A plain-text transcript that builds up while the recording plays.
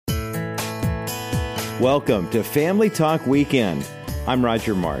Welcome to Family Talk Weekend. I'm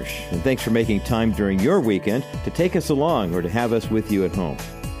Roger Marsh, and thanks for making time during your weekend to take us along or to have us with you at home.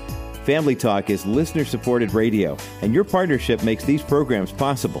 Family Talk is listener-supported radio, and your partnership makes these programs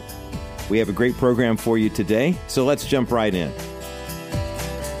possible. We have a great program for you today, so let's jump right in.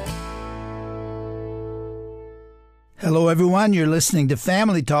 Hello, everyone. You're listening to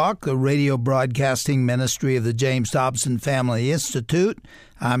Family Talk, the radio broadcasting ministry of the James Dobson Family Institute.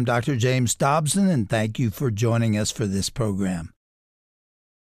 I'm Dr. James Dobson, and thank you for joining us for this program.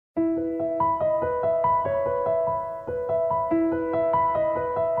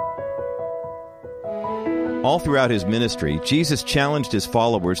 All throughout his ministry, Jesus challenged his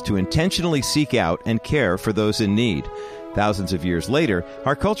followers to intentionally seek out and care for those in need. Thousands of years later,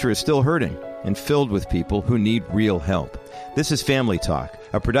 our culture is still hurting and filled with people who need real help. This is Family Talk,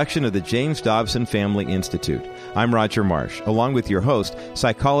 a production of the James Dobson Family Institute. I'm Roger Marsh, along with your host,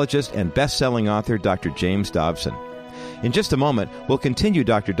 psychologist and best-selling author Dr. James Dobson. In just a moment, we'll continue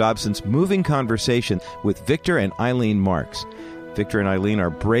Dr. Dobson's moving conversation with Victor and Eileen Marks. Victor and Eileen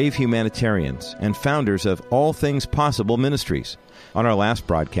are brave humanitarians and founders of All Things Possible Ministries. On our last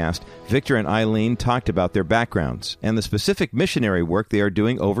broadcast, Victor and Eileen talked about their backgrounds and the specific missionary work they are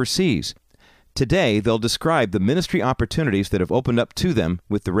doing overseas. Today, they'll describe the ministry opportunities that have opened up to them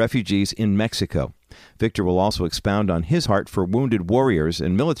with the refugees in Mexico. Victor will also expound on his heart for wounded warriors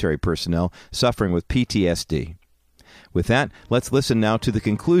and military personnel suffering with PTSD. With that, let's listen now to the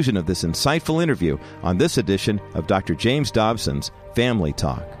conclusion of this insightful interview on this edition of Dr. James Dobson's Family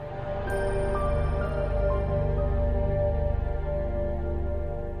Talk.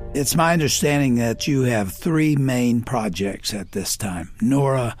 It's my understanding that you have three main projects at this time.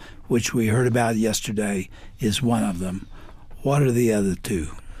 Nora, which we heard about yesterday, is one of them. What are the other two?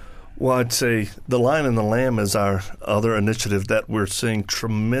 Well, I'd say The Lion and the Lamb is our other initiative that we're seeing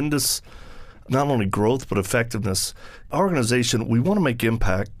tremendous not only growth but effectiveness. Our organization, we want to make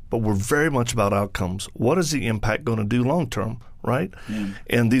impact, but we're very much about outcomes. What is the impact going to do long term, right? Yeah.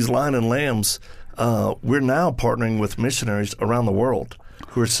 And these Lion and Lambs, we're now partnering with missionaries around the world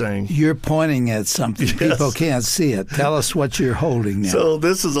who are saying... You're pointing at something. Yes. People can't see it. Tell us what you're holding now. So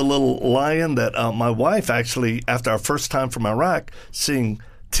this is a little lion that my wife actually, after our first time from Iraq, seeing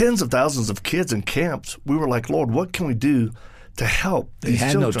tens of thousands of kids in camps, we were like, Lord, what can we do to help these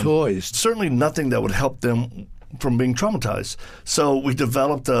children? They had no toys. Certainly nothing that would help them from being traumatized. So we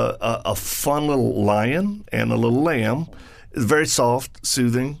developed a fun little lion and a little lamb. It's very soft,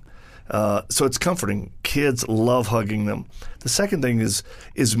 soothing. So it's comforting. Kids love hugging them. The second thing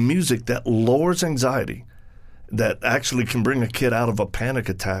is music that lowers anxiety, that actually can bring a kid out of a panic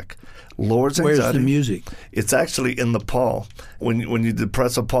attack. Lowers anxiety. Where's the music? It's actually in the paw. When you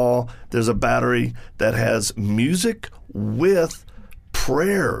depress a paw, there's a battery that has music with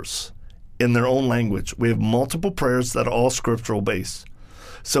prayers in their own language. We have multiple prayers that are all scriptural based.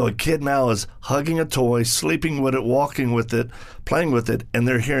 So a kid now is hugging a toy, sleeping with it, walking with it, playing with it, and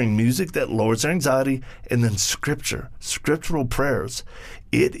they're hearing music that lowers their anxiety, and then scriptural prayers.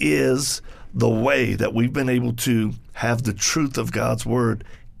 It is the way that we've been able to have the truth of God's Word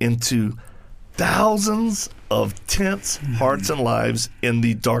into thousands of tense hearts and lives in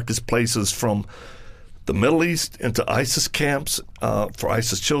the darkest places, from the Middle East into ISIS camps for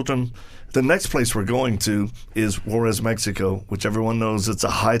ISIS children. The next place we're going to is Juarez, Mexico, which everyone knows it's a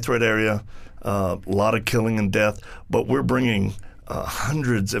high-threat area, a lot of killing and death, but we're bringing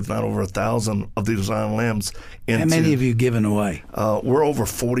hundreds, if not over 1,000, of these lion lambs into... How many have you given away? We're over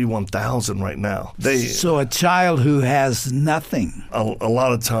 41,000 right now. So a child who has nothing. A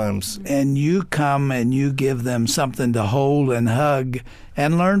lot of times. And you come and you give them something to hold and hug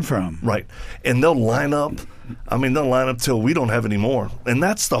and learn from. Right. And they'll line up. They'll line up till we don't have any more. And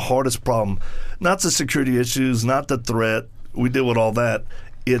that's the hardest problem. Not the security issues, not the threat. We deal with all that.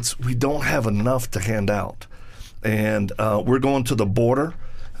 It's we don't have enough to hand out. And we're going to the border,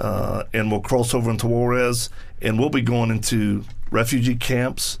 and we'll cross over into Juarez, and we'll be going into refugee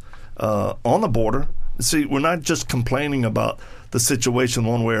camps on the border. See, we're not just complaining about the situation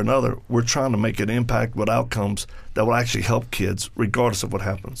one way or another. We're trying to make an impact with outcomes that will actually help kids regardless of what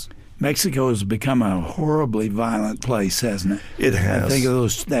happens. Mexico has become a horribly violent place, hasn't it? It has. I think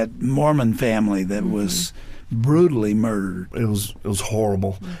of that Mormon family that was brutally murdered. It was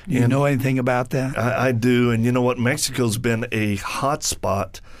horrible. You know anything about that? I do, and you know what? Mexico's been a hot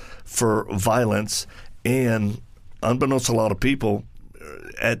spot for violence, and unbeknownst to a lot of people,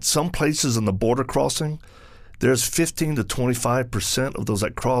 at some places in the border crossing, there's 15 to 25% of those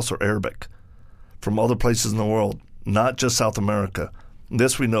that cross are Arabic from other places in the world, not just South America.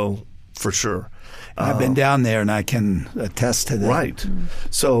 This we know for sure. I've been down there, and I can attest to that. Right.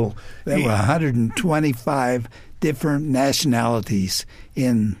 So there were 125 different nationalities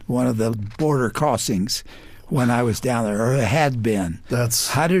in one of the border crossings when I was down there, or had been. That's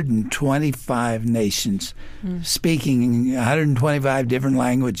 125 nations speaking 125 different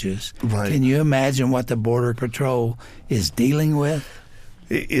languages. Right. Can you imagine what the Border Patrol is dealing with?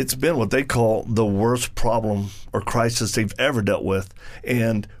 It's been what they call the worst problem or crisis they've ever dealt with.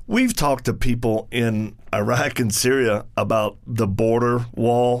 And we've talked to people in Iraq and Syria about the border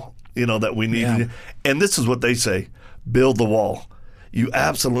wall, that we need. Yeah. And this is what they say: build the wall. You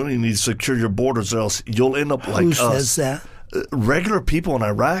absolutely need to secure your borders, or else you'll end up like us. Who says that? Regular people in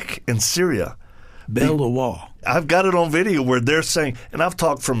Iraq and Syria. Build a wall. I've got it on video where they're saying, and I've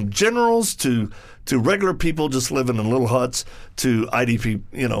talked from generals to regular people just living in little huts to IDP,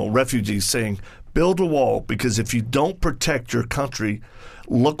 refugees, saying, build a wall, because if you don't protect your country,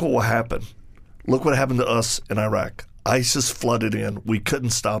 look what will happen. Look what happened to us in Iraq. ISIS flooded in. We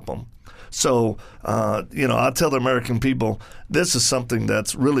couldn't stop them. So, I tell the American people, this is something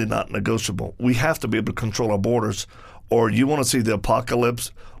that's really not negotiable. We have to be able to control our borders, or you want to see the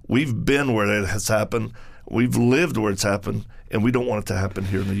apocalypse. We've been where it has happened. We've lived where it's happened, and we don't want it to happen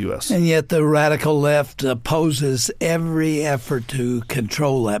here in the U.S. And yet the radical left opposes every effort to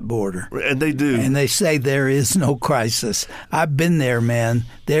control that border. And they do. And they say there is no crisis. I've been there, man.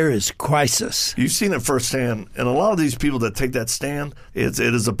 There is crisis. You've seen it firsthand. And a lot of these people that take that stand, it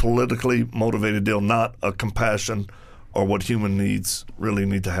is a politically motivated deal, not a compassion or what human needs really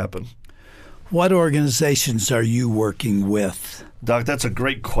need to happen. What organizations are you working with? Doc, that's a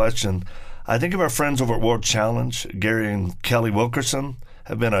great question. I think of our friends over at World Challenge. Gary and Kelly Wilkerson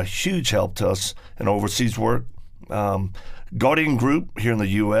have been a huge help to us in overseas work. Guardian Group here in the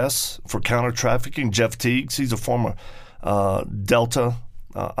U.S. for counter-trafficking. Jeff Teagues, he's a former Delta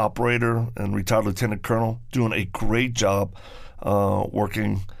operator and retired lieutenant colonel, doing a great job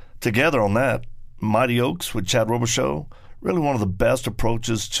working together on that. Mighty Oaks with Chad Robichaux, really one of the best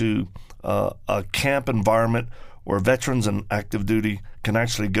approaches to a camp environment where veterans and active duty can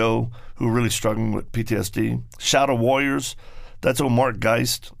actually go who are really struggling with PTSD. Shadow Warriors, that's old Mark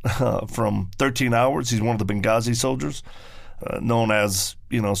Geist from 13 Hours. He's one of the Benghazi soldiers, known as,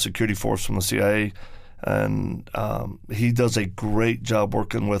 security force from the CIA. And he does a great job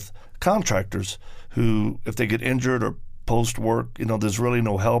working with contractors who, if they get injured or post-work, there's really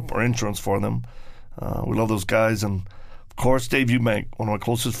no help or insurance for them. We love those guys. And, of course, Dave Eubank, one of my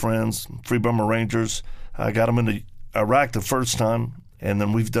closest friends, Free Burma Rangers. I got him into Iraq the first time, and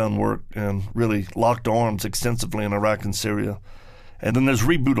then we've done work and really locked arms extensively in Iraq and Syria. And then there's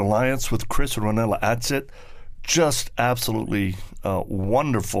Reboot Alliance with Chris and Ronella Atzit. Just absolutely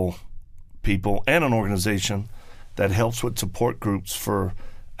wonderful people and an organization that helps with support groups for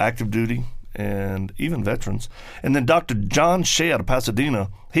active duty and even veterans. And then Dr. John Shea out of Pasadena,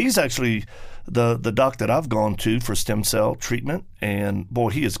 he's actually the doc that I've gone to for stem cell treatment. And, boy,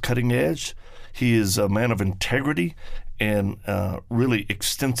 he is cutting edge. He is a man of integrity and really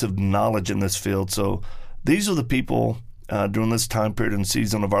extensive knowledge in this field. So these are the people during this time period and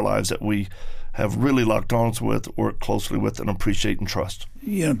season of our lives that we have really locked arms with, work closely with, and appreciate and trust.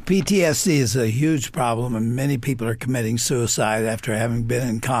 PTSD is a huge problem, and many people are committing suicide after having been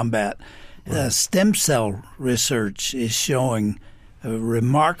in combat. Right. Stem cell research is showing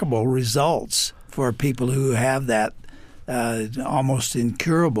remarkable results for people who have that almost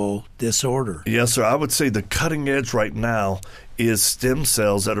incurable disorder. Yes, sir. I would say the cutting edge right now is stem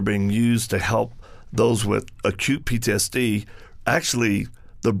cells that are being used to help those with acute PTSD. Actually,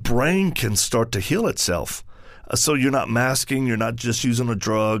 the brain can start to heal itself. So you're not masking, you're not just using a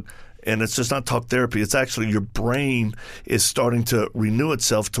drug, and it's just not talk therapy. It's actually your brain is starting to renew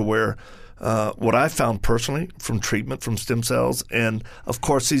itself to where what I found personally from treatment from stem cells, and of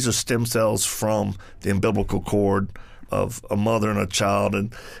course these are stem cells from the umbilical cord of a mother and a child,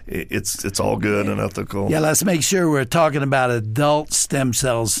 and it's all good and ethical. Yeah, let's make sure we're talking about adult stem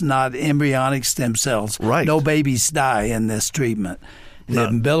cells, not embryonic stem cells. Right. No babies die in this treatment. The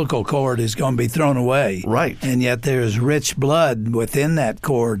umbilical cord is going to be thrown away. Right. And yet there is rich blood within that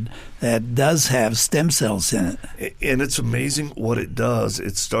cord that does have stem cells in it. And it's amazing what it does.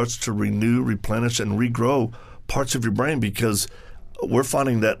 It starts to renew, replenish, and regrow parts of your brain, because we're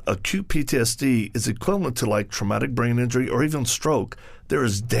finding that acute PTSD is equivalent to like traumatic brain injury or even stroke. There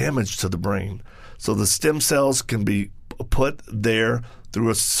is damage to the brain. So the stem cells can be put there through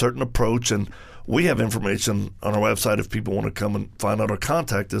a certain approach, and we have information on our website if people want to come and find out or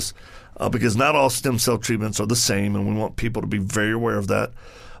contact us, because not all stem cell treatments are the same, and we want people to be very aware of that.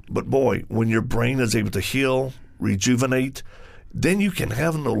 But boy, when your brain is able to heal, rejuvenate, then you can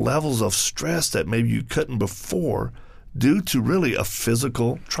have no levels of stress that maybe you couldn't before due to really a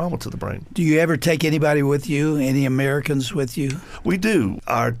physical trauma to the brain. Do you ever take anybody with you, any Americans with you? We do.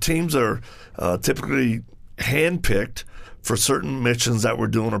 Our teams are typically handpicked for certain missions that we're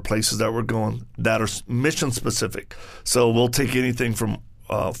doing or places that we're going that are mission specific. So we'll take anything from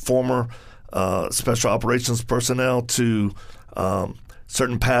former special operations personnel to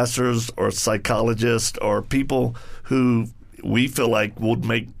certain pastors or psychologists or people who we feel like would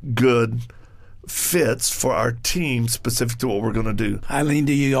make good fits for our team specific to what we're going to do. Eileen,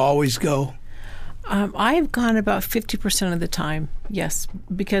 do you always go? I've gone about 50% of the time, yes,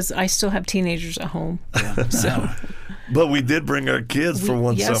 because I still have teenagers at home. Yeah. So, but we did bring our kids for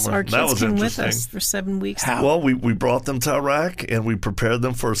one summer. Yes, our kids that was came interesting. with us for 7 weeks. How? Well, we brought them to Iraq, and we prepared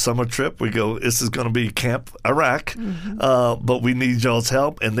them for a summer trip. We go, this is going to be Camp Iraq, but we need y'all's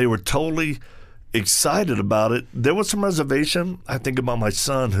help. And they were totally excited about it. There was some reservation. I think about my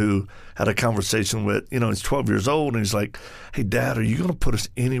son who had a conversation with, he's 12 years old, and he's like, hey, Dad, are you going to put us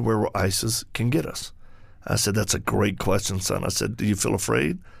anywhere where ISIS can get us? I said, that's a great question, son. I said, do you feel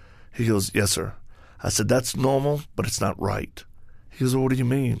afraid? He goes, yes, sir. I said, that's normal, but it's not right. He goes, well, what do you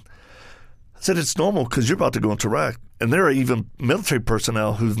mean? I said, it's normal because you're about to go into Iraq. And there are even military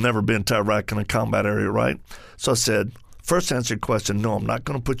personnel who've never been to Iraq in a combat area, right? So I said, first to answer your question, no, I'm not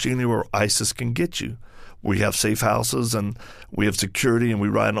going to put you anywhere where ISIS can get you. We have safe houses and we have security and we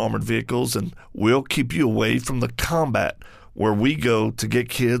ride in armored vehicles, and we'll keep you away from the combat where we go to get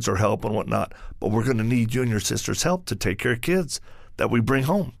kids or help and whatnot. But we're going to need you and your sister's help to take care of kids that we bring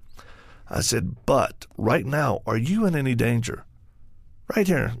home. I said, but right now, are you in any danger? Right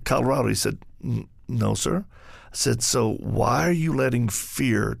here in Colorado. He said, no, sir. I said, so why are you letting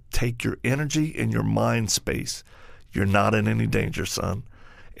fear take your energy and your mind space? You're not in any danger, son.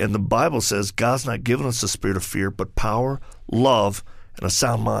 And the Bible says God's not given us a spirit of fear, but power, love, and a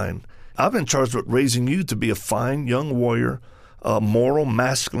sound mind. I've been charged with raising you to be a fine young warrior, a moral,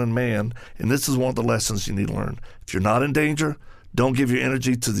 masculine man, and this is one of the lessons you need to learn. If you're not in danger, don't give your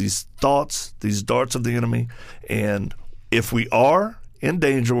energy to these thoughts, these darts of the enemy. And if we are in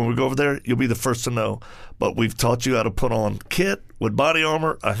danger when we go over there, you'll be the first to know. But we've taught you how to put on kit with body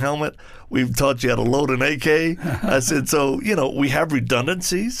armor, a helmet. We've taught you how to load an AK. I said, so, we have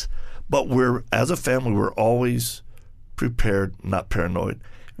redundancies, but as a family, we're always prepared, not paranoid.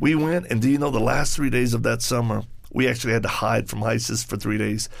 We went, and do you know the last 3 days of that summer, we actually had to hide from ISIS for 3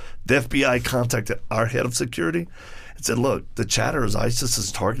 days. The FBI contacted our head of security and said, look, the chatter is ISIS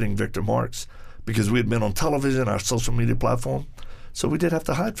is targeting Victor Marx because we had been on television, our social media platform. So we did have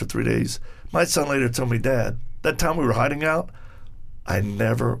to hide for 3 days. My son later told me, Dad, that time we were hiding out, I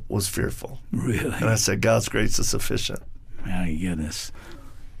never was fearful. Really? And I said, God's grace is sufficient. My goodness.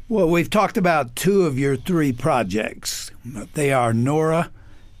 Well, we've talked about 2 of your 3 projects. They are Nora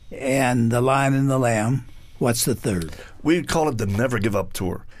and The Lion and the Lamb. What's the third? We call it the Never Give Up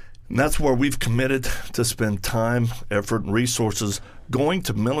Tour. And that's where we've committed to spend time, effort, and resources going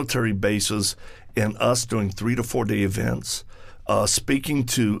to military bases and us doing 3 to 4 day events, speaking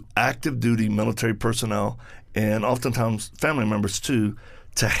to active duty military personnel and oftentimes family members too,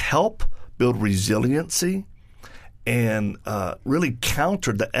 to help build resiliency and really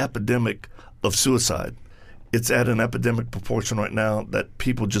counter the epidemic of suicide. It's at an epidemic proportion right now that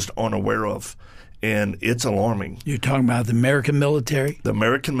people just aren't aware of, and it's alarming. You're talking about the American military? The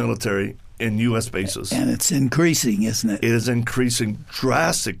American military in U.S. bases. And it's increasing, isn't it? It is increasing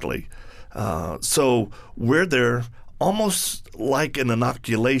drastically. So we're there almost like an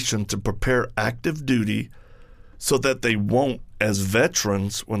inoculation to prepare active duty so that they won't, as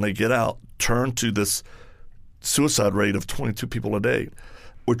veterans, when they get out, turn to this suicide rate of 22 people a day.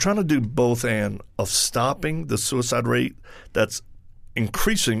 We're trying to do both and of stopping the suicide rate that's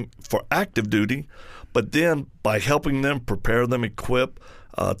increasing for active duty, but then by helping them, prepare them, equip,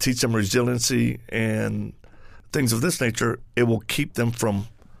 teach them resiliency and things of this nature, it will keep them from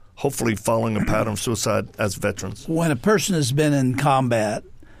hopefully following a pattern of suicide as veterans. When a person has been in combat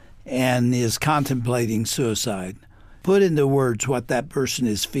and is contemplating suicide, put into words what that person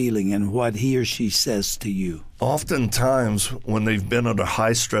is feeling and what he or she says to you. Oftentimes, when they've been under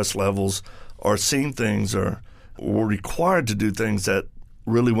high stress levels or seen things or were required to do things that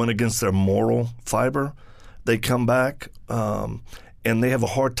really went against their moral fiber, they come back and they have a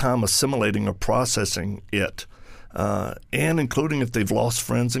hard time assimilating or processing it. And including if they've lost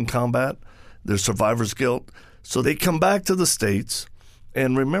friends in combat, there's survivor's guilt. So they come back to the States.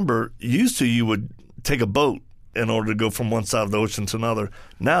 And remember, used to you would take a boat in order to go from one side of the ocean to another.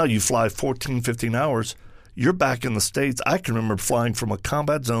 Now you fly 14, 15 hours. You're back in the States. I can remember flying from a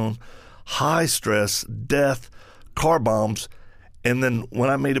combat zone, high stress, death, car bombs, And then when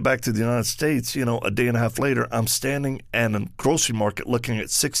I made it back to the United States, a day and a half later, I'm standing at a grocery market looking at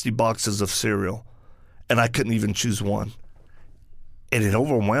 60 boxes of cereal, and I couldn't even choose one. And it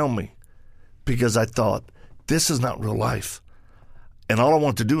overwhelmed me because I thought, this is not real life. And all I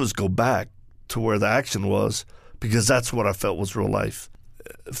wanted to do was go back to where the action was, because that's what I felt was real life.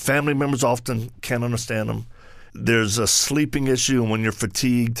 Family members often can't understand them. There's a sleeping issue, and when you're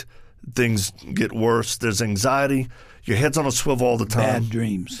fatigued, things get worse. There's anxiety. Your head's on a swivel all the time. Bad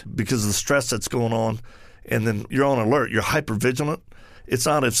dreams. Because of the stress that's going on. And then you're on alert. You're hypervigilant. It's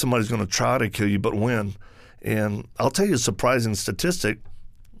not if somebody's going to try to kill you, but when. And I'll tell you a surprising statistic.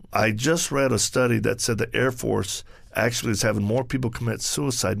 I just read a study that said the Air Force actually is having more people commit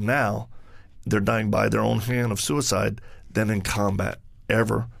suicide now. They're dying by their own hand of suicide than in combat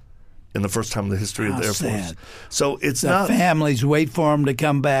ever in the first time in the history of the Air Force. So it's not... The families wait for them to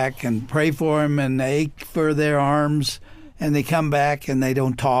come back and pray for them, and they ache for their arms, and they come back and they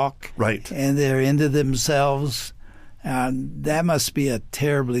don't talk. Right. And they're into themselves. That must be a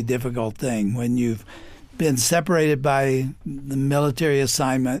terribly difficult thing when you've been separated by the military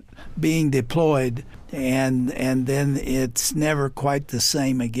assignment, being deployed, and then it's never quite the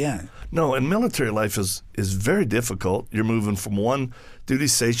same again. No, and military life is very difficult. You're moving from one duty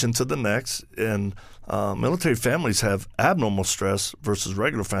station to the next, and military families have abnormal stress versus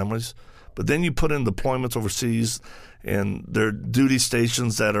regular families. But then you put in deployments overseas, and their duty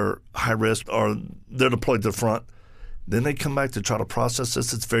stations that are high risk, or they're deployed to the front. Then they come back to try to process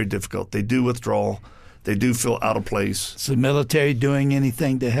this. It's very difficult. They do withdraw. They do feel out of place. Is the military doing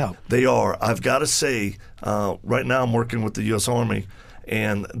anything to help? They are. I've got to say, right now I'm working with the U.S. Army,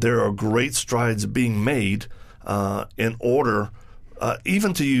 and there are great strides being made in order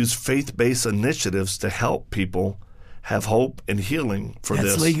even to use faith-based initiatives to help people have hope and healing for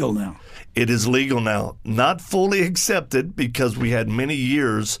this. That's legal now. It is legal now. Not fully accepted because we had many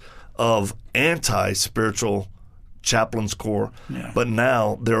years of anti-spiritual chaplains corps, but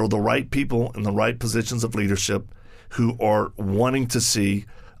now there are the right people in the right positions of leadership who are wanting to see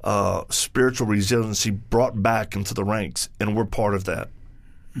spiritual resiliency brought back into the ranks, and we're part of that.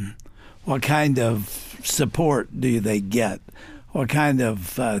 What kind of support do they get? What kind of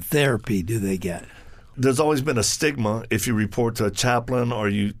therapy do they get? There's always been a stigma if you report to a chaplain or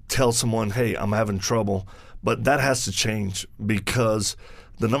you tell someone, hey, I'm having trouble, but that has to change because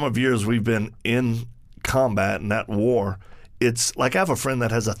the number of years we've been in combat and that war, it's like I have a friend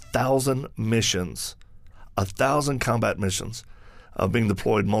that has 1,000 missions, 1,000 combat missions being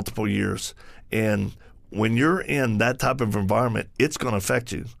deployed multiple years. And when you're in that type of environment, it's going to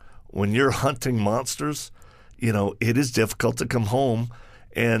affect you. When you're hunting monsters, it is difficult to come home.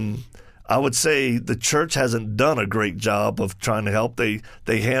 And I would say the church hasn't done a great job of trying to help. They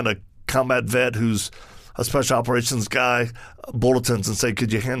hand a combat vet who's a special operations guy bulletins and say,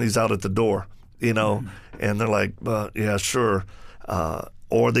 could you hand these out at the door? And they're like, yeah, sure.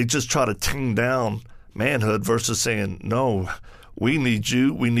 Or they just try to tame down manhood versus saying, no, we need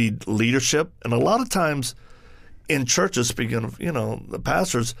you. We need leadership. And a lot of times in churches, speaking of, the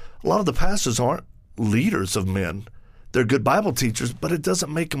pastors, a lot of the pastors aren't leaders of men. They're good Bible teachers, but it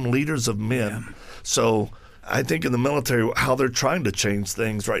doesn't make them leaders of men. Yeah. So I think in the military, how they're trying to change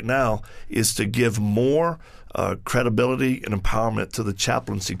things right now is to give more credibility and empowerment to the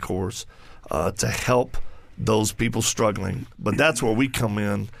chaplaincy corps to help those people struggling. But that's where we come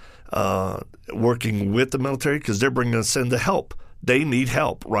in, working with the military, because they're bringing us in to help. They need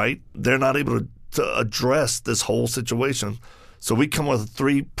help, right? They're not able to address this whole situation. So we come with a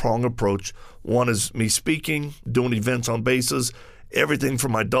three-pronged approach. One is me speaking, doing events on bases, everything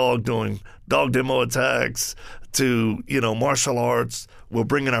from my dog doing dog demo attacks to, martial arts. We'll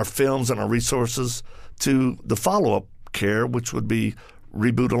bring in our films and our resources to the follow-up care, which would be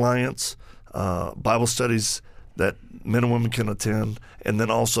Reboot Alliance, Bible studies that men and women can attend, and then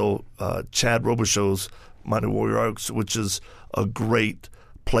also Chad Robichaux's Mighty Warrior Arcs, which is a great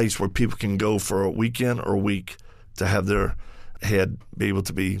place where people can go for a weekend or a week to have their head be able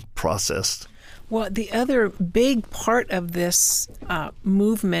to be processed. Well, the other big part of this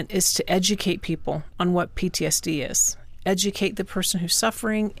movement is to educate people on what PTSD is. Educate the person who's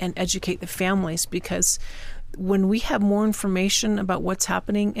suffering and educate the families, because when we have more information about what's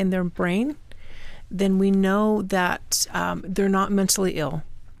happening in their brain, then we know that they're not mentally ill.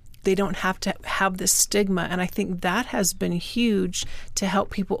 They don't have to have this stigma. And I think that has been huge to help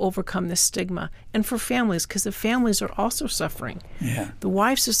people overcome this stigma. And for families, because the families are also suffering. Yeah. The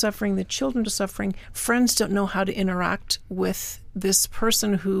wives are suffering, the children are suffering. Friends don't know how to interact with this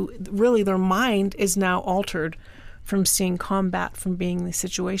person who really their mind is now altered from seeing combat, from being in these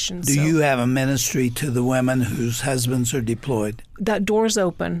situations. Do you have a ministry to the women whose husbands are deployed? That door's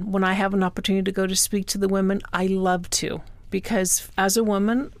open. When I have an opportunity to go to speak to the women, I love to. Because as a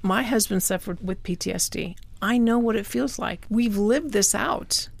woman, my husband suffered with PTSD. I know what it feels like. We've lived this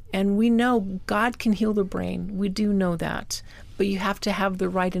out. And we know God can heal the brain. We do know that. But you have to have the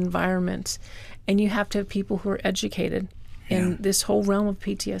right environment. And you have to have people who are educated in this whole realm of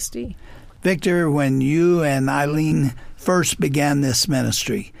PTSD. Victor, when you and Eileen first began this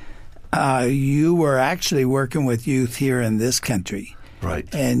ministry, you were actually working with youth here in this country.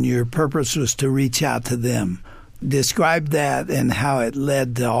 Right. And your purpose was to reach out to them. Describe that and how it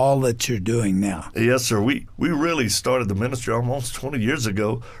led to all that you're doing now. Yes, sir. We really started the ministry almost 20 years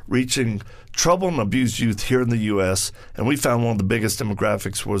ago, reaching troubled and abused youth here in the U.S., and we found one of the biggest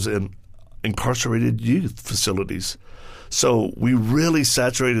demographics was in incarcerated youth facilities. So we really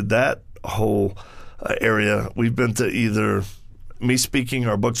saturated that whole area. We've been to either me speaking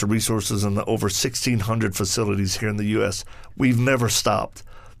or books of resources in the over 1,600 facilities here in the U.S. We've never stopped.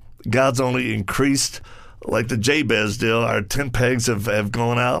 God's only increased, like the Jabez deal. Our 10 pegs have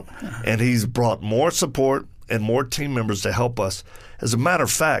gone out, and he's brought more support and more team members to help us. As a matter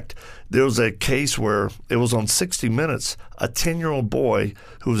of fact, there was a case where it was on 60 Minutes, a 10-year-old boy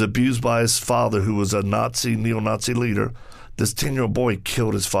who was abused by his father, who was a neo-Nazi leader. This 10-year-old boy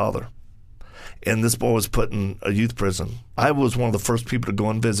killed his father. And this boy was put in a youth prison. I was one of the first people to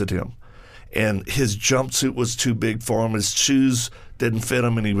go and visit him. And his jumpsuit was too big for him. His shoes didn't fit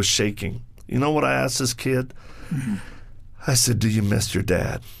him, and he was shaking. You know what I asked this kid? Mm-hmm. I said, "Do you miss your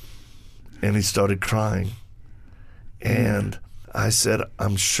dad?" And he started crying. And I said,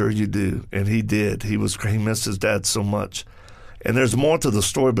 "I'm sure you do." And he did. He missed his dad so much. And there's more to the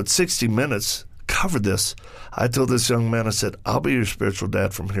story, but 60 Minutes covered this. I told this young man, I said, "I'll be your spiritual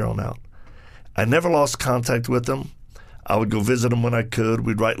dad from here on out." I never lost contact with him. I would go visit him when I could.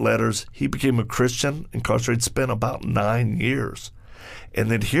 We'd write letters. He became a Christian, incarcerated, spent about 9 years. And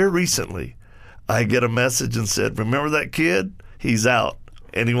then here recently, I get a message and said, "Remember that kid? He's out,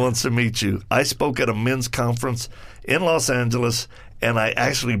 and he wants to meet you." I spoke at a men's conference in Los Angeles, and I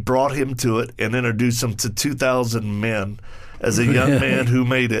actually brought him to it and introduced him to 2,000 men as a young man who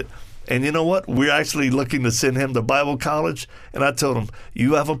made it. And you know what? We're actually looking to send him to Bible college. And I told him,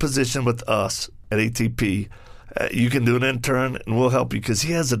 "You have a position with us at ATP. You can do an intern, and we'll help you," because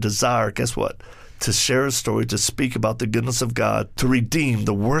he has a desire, guess what? To share his story, to speak about the goodness of God, to redeem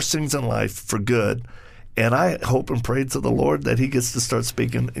the worst things in life for good. And I hope and pray to the Lord that he gets to start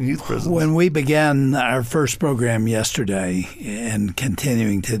speaking in youth prisons. When we began our first program yesterday and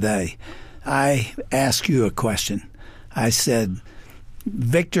continuing today, I asked you a question. I said,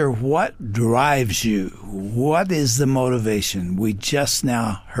 "Victor, what drives you? What is the motivation?" We just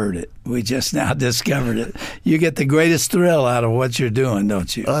now heard it. We just now discovered it. You get the greatest thrill out of what you're doing,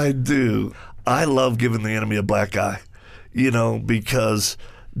 don't you? I do. I love giving the enemy a black eye, because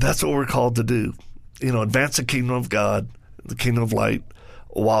that's what we're called to do. Advance the kingdom of God, the kingdom of light,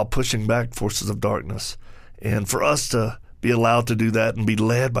 while pushing back forces of darkness. And for us to be allowed to do that and be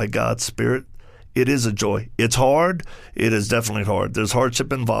led by God's Spirit, it is a joy. It's hard. It is definitely hard. There's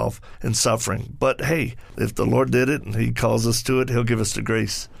hardship involved and suffering. But hey, if the Lord did it and he calls us to it, he'll give us the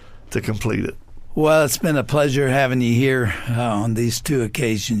grace to complete it. Well, it's been a pleasure having you here on these two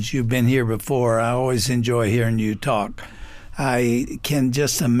occasions. You've been here before. I always enjoy hearing you talk. I can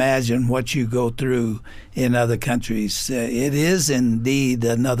just imagine what you go through in other countries. It is indeed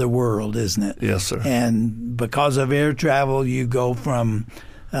another world, isn't it? Yes, sir. And because of air travel, you go from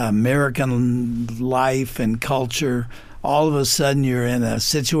American life and culture. All of a sudden, you're in a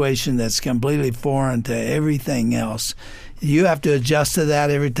situation that's completely foreign to everything else. You have to adjust to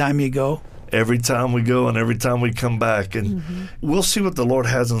that every time you go? Every time we go and every time we come back. And we'll see what the Lord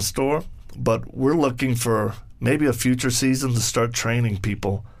has in store, but we're looking for maybe a future season to start training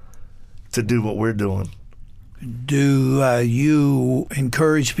people to do what we're doing. Do you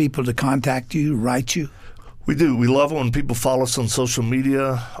encourage people to contact you, write you? We do. We love it when people follow us on social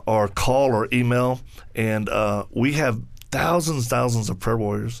media or call or email. And we have thousands of prayer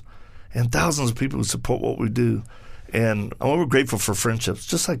warriors and thousands of people who support what we do. And we're grateful for friendships,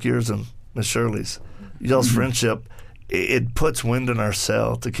 just like yours and Miss Shirley's. Y'all's friendship, it puts wind in our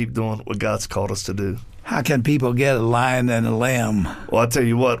sail to keep doing what God's called us to do. How can people get a lion and a lamb? Well, I'll tell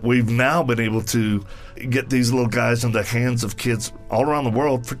you what, we've now been able to get these little guys in the hands of kids all around the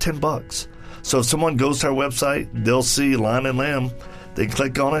world for $10. So if someone goes to our website, they'll see Lion and Lamb. They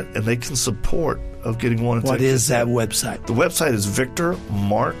click on it, and they can support of getting one. What is that website? The website is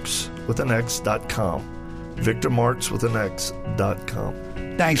VictorMarks.com.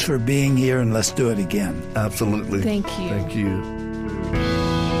 VictorMarks.com. Thanks for being here, and let's do it again. Absolutely. Thank you. Thank you.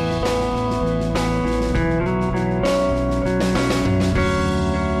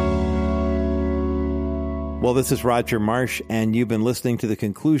 Well, this is Roger Marsh, and you've been listening to the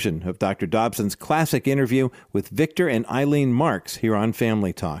conclusion of Dr. Dobson's classic interview with Victor and Eileen Marks here on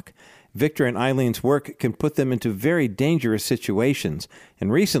Family Talk. Victor and Eileen's work can put them into very dangerous situations,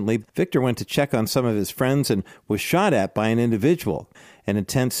 and recently, Victor went to check on some of his friends and was shot at by an individual. An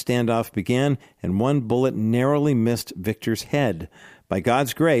intense standoff began, and one bullet narrowly missed Victor's head. By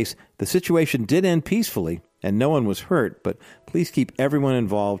God's grace, the situation did end peacefully, and no one was hurt, but please keep everyone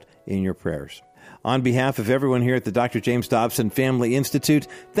involved in your prayers. On behalf of everyone here at the Dr. James Dobson Family Institute,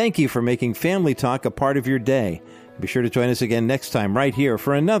 thank you for making Family Talk a part of your day. Be sure to join us again next time right here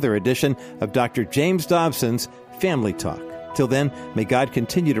for another edition of Dr. James Dobson's Family Talk. Till then, may God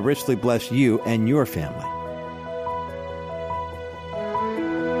continue to richly bless you and your family.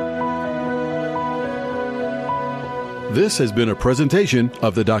 This has been a presentation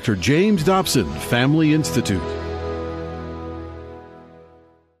of the Dr. James Dobson Family Institute.